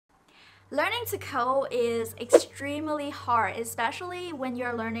Learning to code is extremely hard, especially when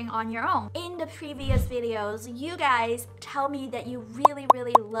you're learning on your own. In the previous videos, you guys tell me that you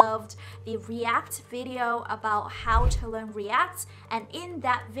really loved the React video about how to learn React, and in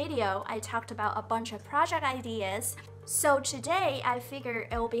that video, I talked about a bunch of project ideas. So today, I figured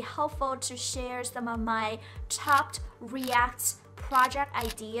it will be helpful to share some of my top React project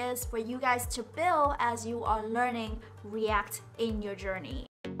ideas for you guys to build as you are learning React in your journey.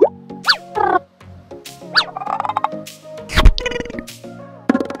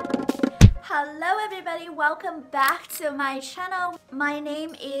 Hello everybody, welcome back to my channel. My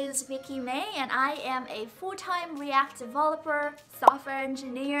name is Vicky May and I am a full-time React developer, software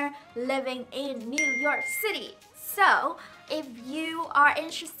engineer living in New York City. So, if you are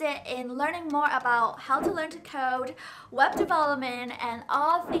interested in learning more about how to learn to code, web development, and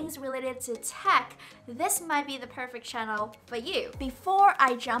all things related to tech, this might be the perfect channel for you. Before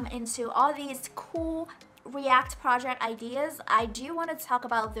I jump into all these cool React project ideas, I do want to talk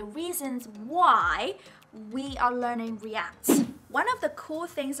about the reasons why we are learning React. One of the cool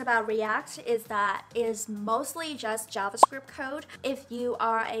things about React is that it is mostly just JavaScript code. If you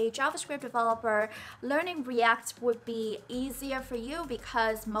are a JavaScript developer, learning React would be easier for you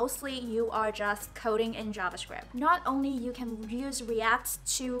because mostly you are just coding in JavaScript. Not only you can use React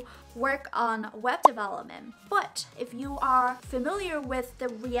to work on web development, but if you are familiar with the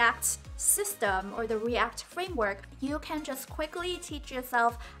React system or the React framework, you can just quickly teach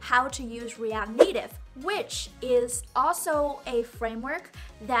yourself how to use React Native, which is also a framework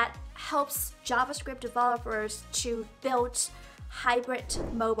that helps JavaScript developers to build hybrid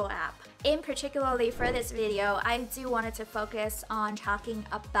mobile app. In particularly for this video, I do wanted to focus on talking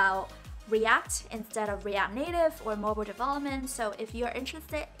about React instead of React Native or mobile development. So if you're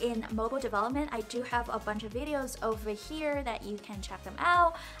interested in mobile development, I do have a bunch of videos over here that you can check them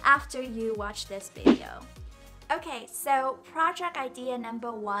out after you watch this video. Okay, so project idea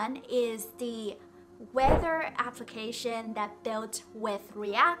number one is the weather application that built with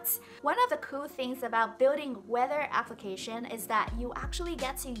React. One of the cool things about building weather application is that you actually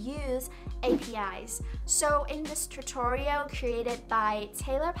get to use APIs. So in this tutorial created by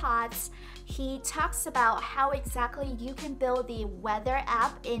Taylor Potts, he talks about how exactly you can build the weather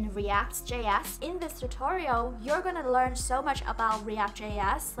app in React.js. In this tutorial, you're gonna learn so much about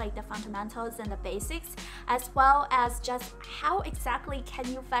React.js, like the fundamentals and the basics, as well as just how exactly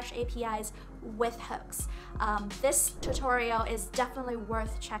can you fetch APIs with hooks. This tutorial is definitely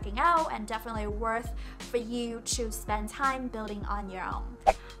worth checking out and definitely worth for you to spend time building on your own.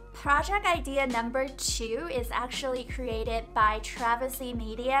 Project idea number two is actually created by Travesty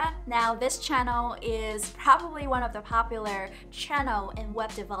Media. Now this channel is probably one of the popular channel in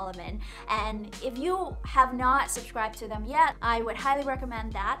web development, and if you have not subscribed to them yet, I would highly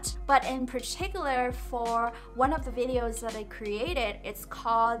recommend that. But in particular for one of the videos that I created, it's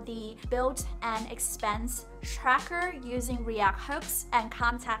called the Build and Expense Tracker using React hooks and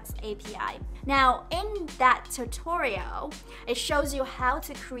Context API. Now in that tutorial, it shows you how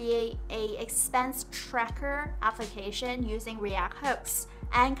to create a expense tracker application using React hooks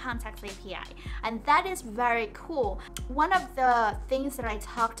and Context API, and that is very cool. One of the things that I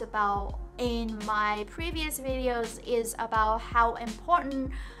talked about in my previous videos is about how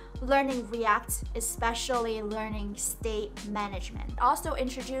important learning React, especially learning state management. It also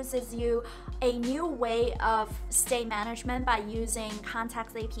introduces you a new way of state management by using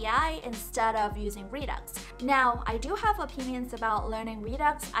Context API instead of using Redux. Now, I do have opinions about learning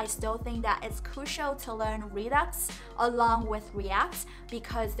Redux. I still think that it's crucial to learn Redux along with React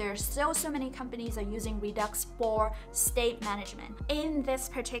because there's still so many companies are using Redux for state management. In this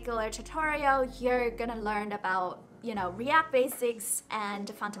particular tutorial, you're gonna learn about React basics and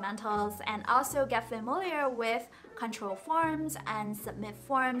fundamentals, and also get familiar with control forms and submit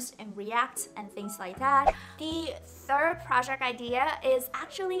forms in React and things like that. The third project idea is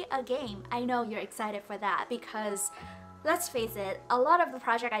actually a game. I know you're excited for that because let's face it, a lot of the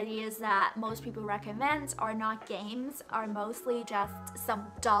project ideas that most people recommend are not games, are mostly just some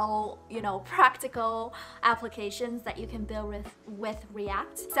dull, practical applications that you can build with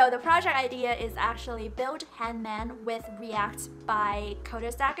React. So the project idea is actually build Hangman with React by Todo.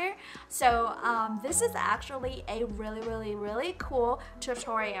 So this is actually a really cool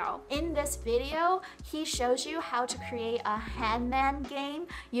tutorial. In this video, he shows you how to create a Hangman game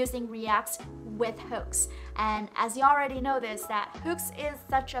using React with hooks. And as you already know this, that hooks is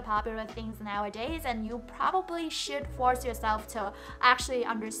such a popular thing nowadays, and you probably should force yourself to actually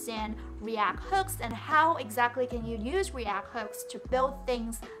understand React hooks and how exactly can you use React hooks to build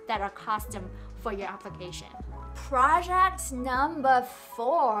things that are custom for your application. Project number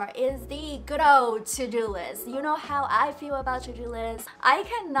 4 is the good old to-do list. You know how I feel about to-do lists. I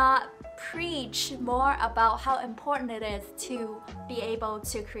cannot preach more about how important it is to be able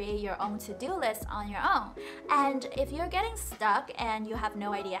to create your own to-do list on your own. And if you're getting stuck and you have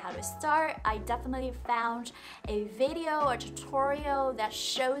no idea how to start, I definitely found a video or tutorial that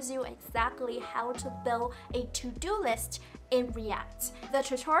shows you exactly how to build a to-do list in React. The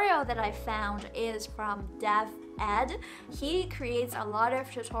tutorial that I found is from Ed. He creates a lot of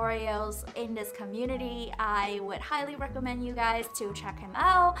tutorials in this community. I would highly recommend you guys to check him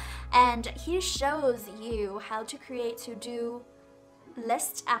out. And he shows you how to create to-do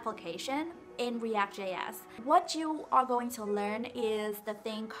list application in React.js. What you are going to learn is the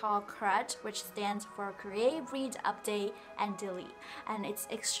thing called CRUD, which stands for Create, Read, Update, and Delete. And it's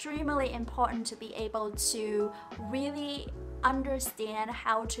extremely important to be able to really understand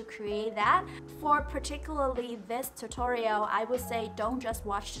how to create that. For particularly this tutorial, I would say don't just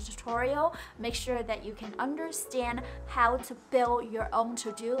watch the tutorial. Make sure that you can understand how to build your own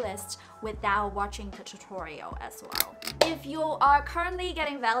to-do list without watching the tutorial as well. If you are currently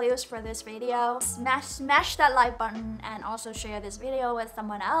getting values for this video, smash that like button and also share this video with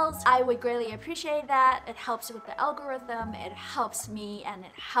someone else. I would greatly appreciate that. It helps with the algorithm, it helps me, and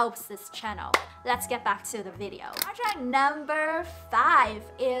it helps this channel. Let's get back to the video. Project number 5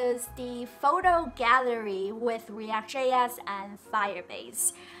 is the photo gallery with React.js and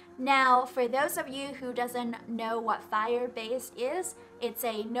Firebase. Now, for those of you who doesn't know what Firebase is, it's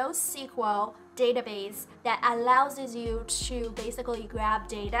a NoSQL database that allows you to basically grab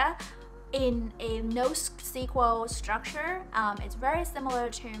data in a NoSQL structure. It's very similar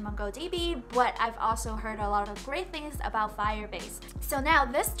to MongoDB, but I've also heard a lot of great things about Firebase. So now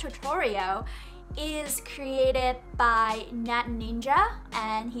this tutorial is created by NetNinja,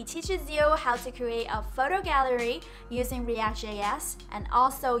 and he teaches you how to create a photo gallery using React.js and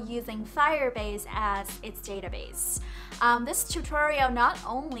also using Firebase as its database. This tutorial not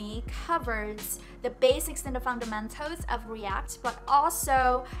only covers the basics and the fundamentals of React, but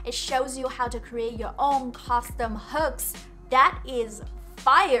also it shows you how to create your own custom hooks. That is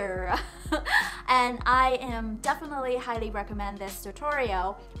fire! And I am definitely highly recommend this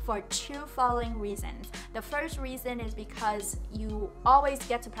tutorial for 2 following reasons. The first reason is because you always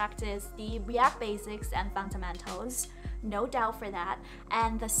get to practice the React basics and fundamentals, no doubt for that.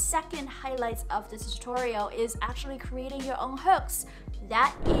 And the second highlight of this tutorial is actually creating your own hooks.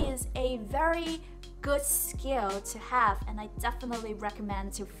 That is a very good skill to have, and I definitely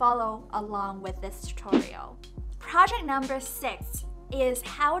recommend to follow along with this tutorial. Project number 6 is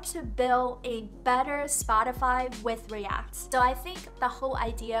how to build a better Spotify with React. So I think the whole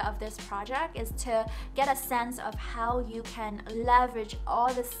idea of this project is to get a sense of how you can leverage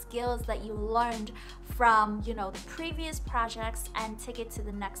all the skills that you learned from, the previous projects and take it to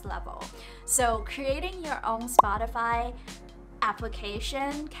the next level. So creating your own Spotify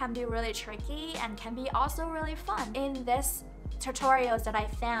application can be really tricky and can be also really fun. In this tutorials that I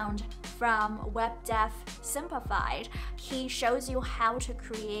found from Web Dev Simplified, he shows you how to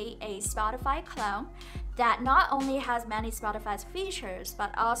create a Spotify clone that not only has many Spotify's features,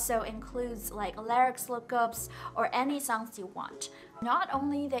 but also includes like lyrics lookups or any songs you want. Not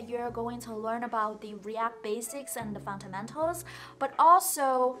only that you're going to learn about the React basics and the fundamentals, but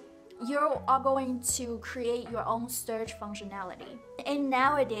also you are going to create your own search functionality. And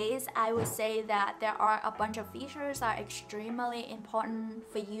nowadays, I would say that there are a bunch of features that are extremely important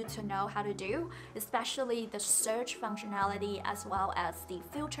for you to know how to do, especially the search functionality as well as the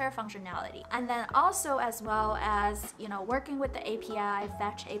filter functionality. And then also as well as, working with the API,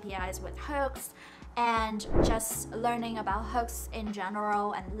 fetch APIs with hooks, and just learning about hooks in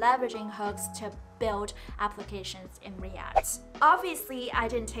general and leveraging hooks to build applications in React. Obviously, I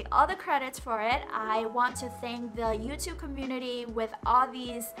didn't take all the credits for it. I want to thank the YouTube community with all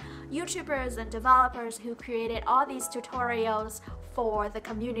these YouTubers and developers who created all these tutorials for the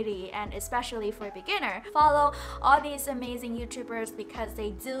community and especially for a beginner. Follow all these amazing YouTubers because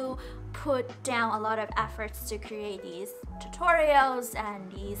they do put down a lot of efforts to create these tutorials and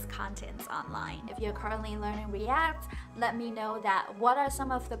these contents online. If you're currently learning React, let me know that what are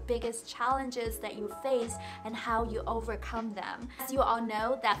some of the biggest challenges that you face and how you overcome them. As you all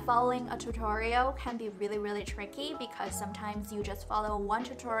know, that following a tutorial can be really tricky because sometimes you just follow one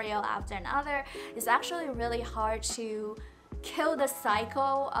tutorial after another. It's actually really hard to kill the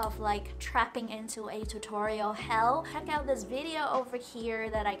cycle of like trapping into a tutorial hell, check out this video over here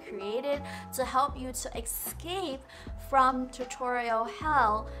that I created to help you to escape from tutorial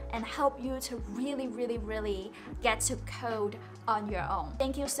hell and help you to really get to code on your own.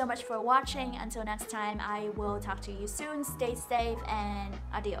 Thank you so much for watching. Until next time, I will talk to you soon. Stay safe and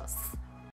adios.